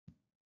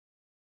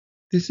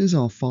This is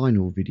our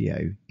final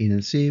video in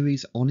a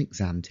series on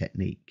exam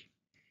technique.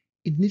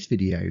 In this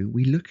video,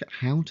 we look at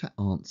how to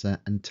answer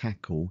and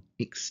tackle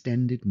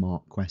extended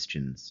mark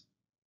questions.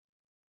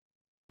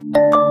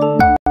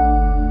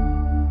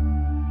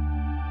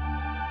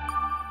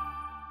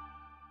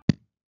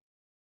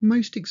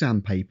 Most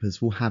exam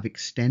papers will have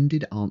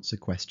extended answer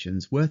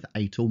questions worth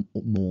 8 or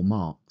more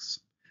marks.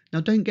 Now,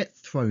 don't get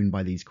thrown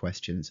by these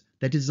questions.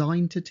 They're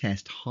designed to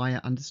test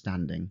higher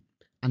understanding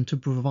and to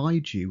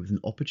provide you with an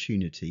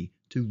opportunity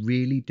to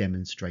really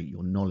demonstrate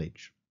your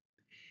knowledge.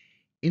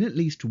 In at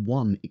least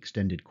one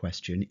extended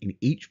question in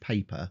each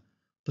paper,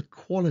 the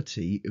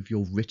quality of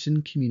your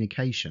written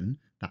communication,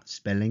 that's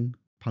spelling,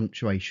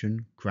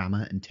 punctuation,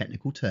 grammar and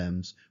technical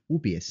terms, will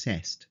be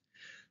assessed.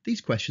 These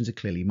questions are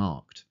clearly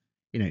marked.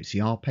 In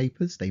OCR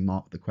papers, they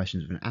mark the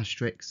questions with an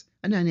asterisk,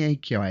 and in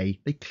AQA,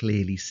 they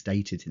clearly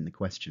state it in the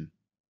question.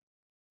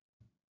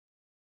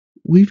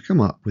 We've come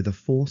up with a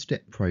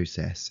 4-step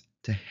process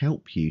to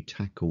help you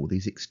tackle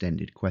these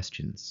extended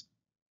questions.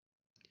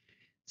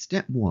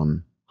 Step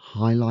 1.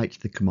 Highlight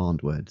the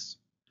command words.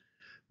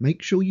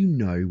 Make sure you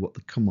know what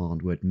the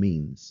command word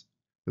means.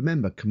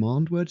 Remember,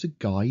 command words are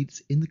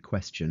guides in the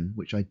question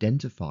which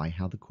identify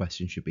how the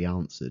question should be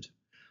answered.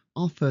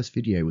 Our first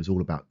video was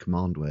all about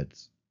command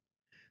words.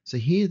 So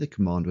here the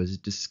command word is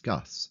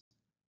discuss.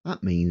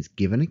 That means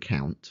give an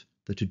account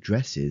that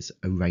addresses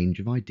a range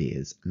of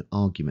ideas and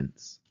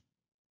arguments.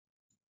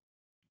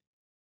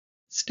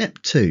 Step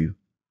 2.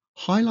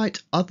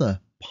 Highlight other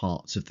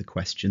parts of the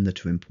question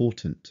that are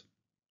important.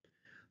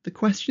 The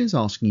question is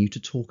asking you to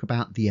talk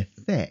about the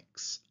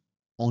effects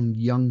on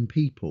young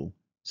people,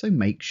 so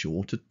make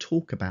sure to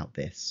talk about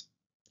this.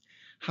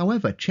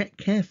 However, check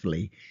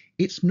carefully,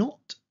 it's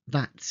not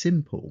that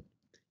simple.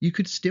 You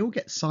could still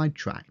get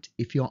sidetracked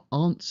if your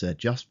answer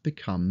just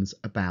becomes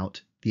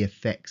about the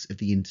effects of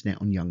the internet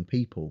on young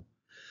people.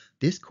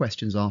 This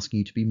question is asking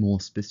you to be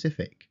more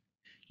specific.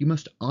 You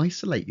must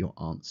isolate your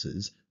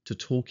answers to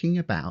talking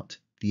about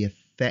the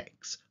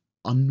effects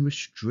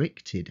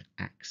unrestricted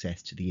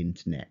access to the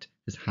internet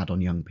has had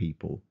on young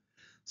people.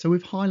 So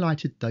we've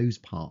highlighted those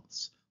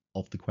parts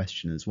of the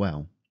question as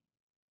well.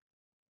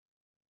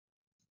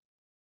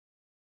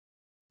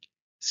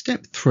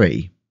 Step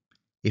 3.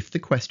 If the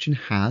question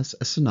has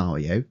a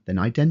scenario, then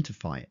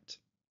identify it.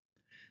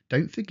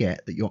 Don't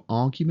forget that your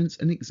arguments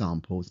and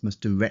examples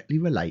must directly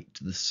relate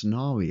to the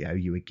scenario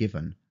you are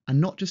given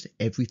and not just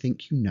everything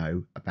you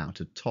know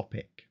about a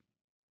topic.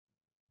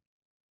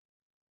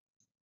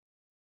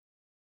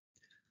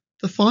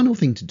 The final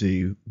thing to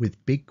do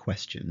with big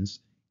questions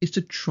is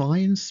to try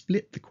and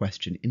split the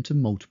question into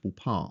multiple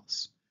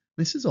parts.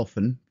 This is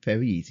often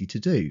very easy to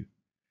do.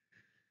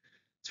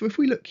 So if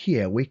we look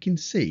here, we can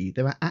see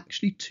there are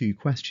actually 2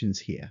 questions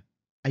here,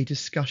 a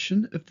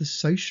discussion of the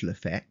social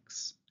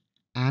effects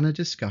and a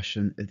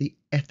discussion of the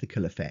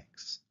ethical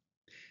effects.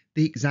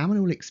 The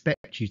examiner will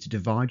expect you to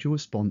divide your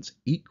response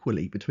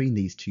equally between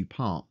these 2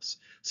 parts,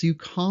 so you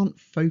can't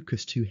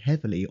focus too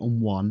heavily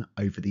on one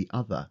over the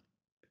other.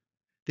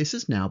 This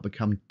has now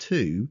become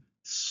 2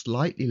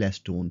 slightly less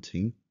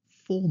daunting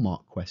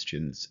 4-mark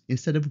questions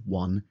instead of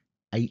one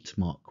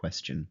 8-mark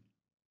question.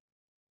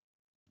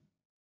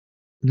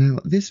 Now,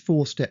 this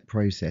 4-step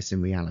process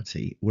in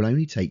reality will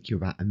only take you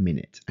about a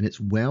minute, and it's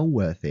well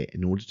worth it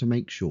in order to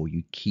make sure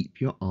you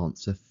keep your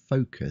answer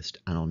focused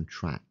and on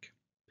track.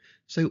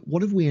 So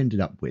what have we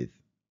ended up with?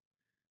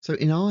 So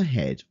in our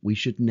head, we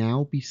should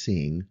now be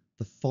seeing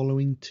the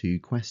following 2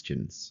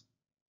 questions.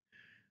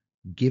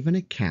 Give an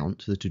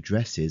account that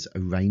addresses a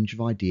range of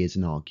ideas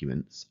and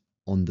arguments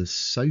on the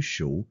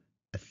social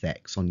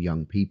effects on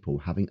young people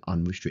having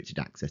unrestricted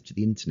access to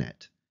the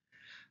internet.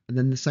 And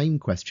then the same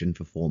question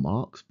for 4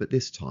 marks, but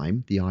this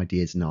time the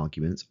ideas and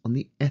arguments on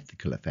the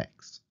ethical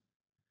effects.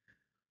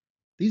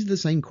 These are the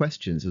same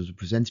questions as were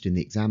presented in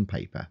the exam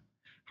paper.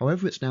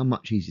 However, it's now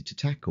much easier to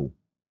tackle.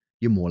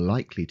 You're more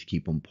likely to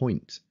keep on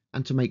point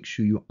and to make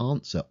sure you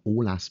answer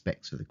all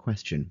aspects of the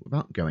question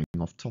without going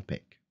off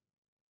topic.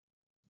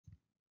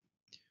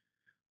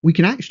 We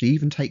can actually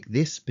even take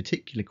this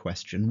particular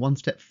question one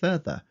step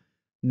further.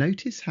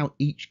 Notice how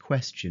each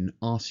question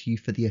asks you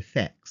for the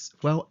effects.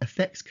 Well,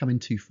 effects come in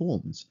 2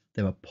 forms.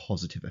 There are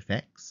positive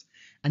effects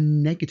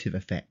and negative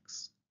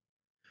effects.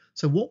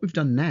 So what we've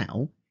done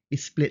now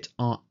is split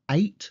our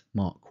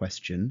 8-mark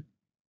question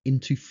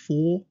into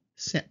 4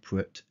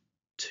 separate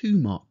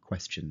 2-mark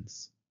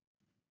questions.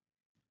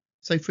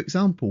 So for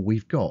example,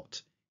 we've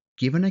got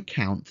give an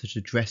account that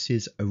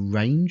addresses a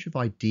range of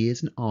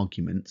ideas and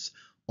arguments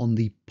on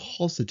the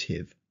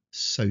positive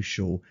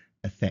social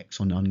effects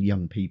on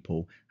young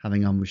people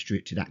having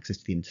unrestricted access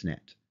to the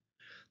internet.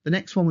 The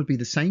next one would be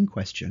the same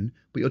question,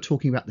 but you're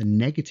talking about the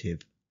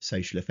negative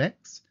social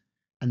effects,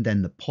 and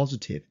then the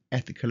positive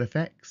ethical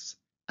effects,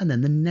 and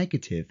then the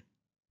negative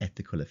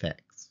ethical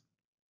effects.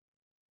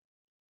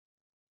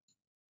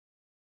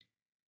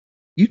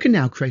 You can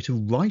now create a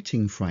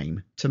writing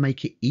frame to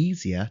make it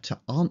easier to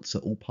answer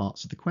all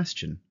parts of the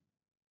question.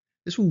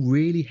 This will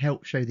really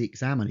help show the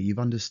examiner you've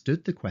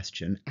understood the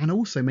question and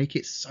also make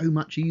it so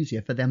much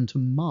easier for them to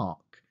mark.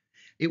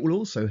 It will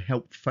also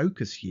help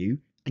focus you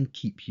and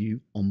keep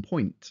you on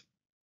point.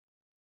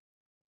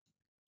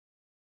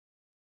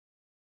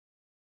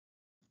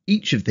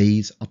 Each of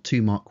these are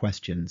 2-mark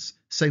questions,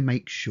 so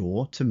make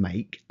sure to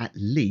make at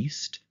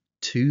least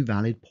 2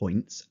 valid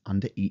points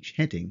under each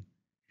heading.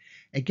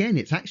 Again,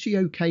 it's actually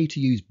okay to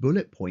use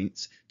bullet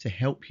points to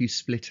help you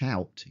split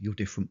out your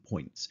different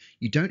points.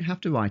 You don't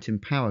have to write in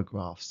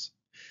paragraphs.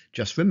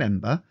 Just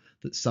remember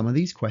that some of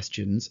these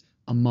questions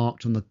are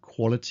marked on the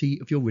quality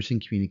of your written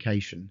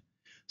communication,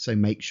 so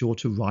make sure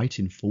to write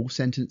in full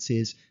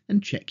sentences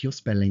and check your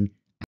spelling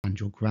and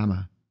your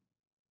grammar.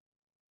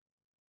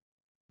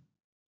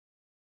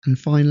 And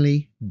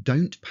finally,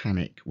 don't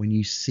panic when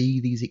you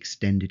see these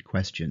extended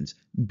questions.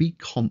 Be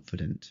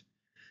confident.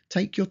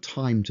 Take your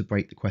time to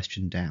break the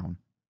question down.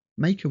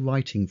 Make a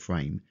writing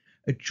frame.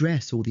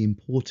 Address all the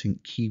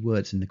important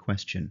keywords in the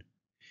question.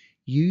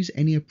 Use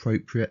any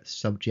appropriate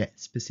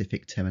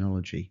subject-specific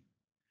terminology.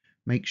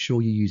 Make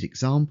sure you use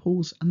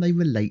examples and they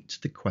relate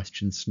to the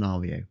question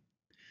scenario.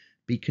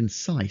 Be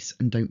concise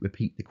and don't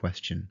repeat the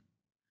question.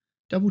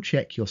 Double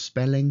check your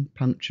spelling,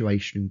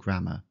 punctuation and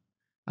grammar,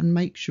 and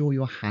make sure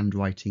your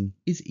handwriting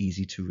is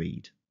easy to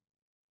read.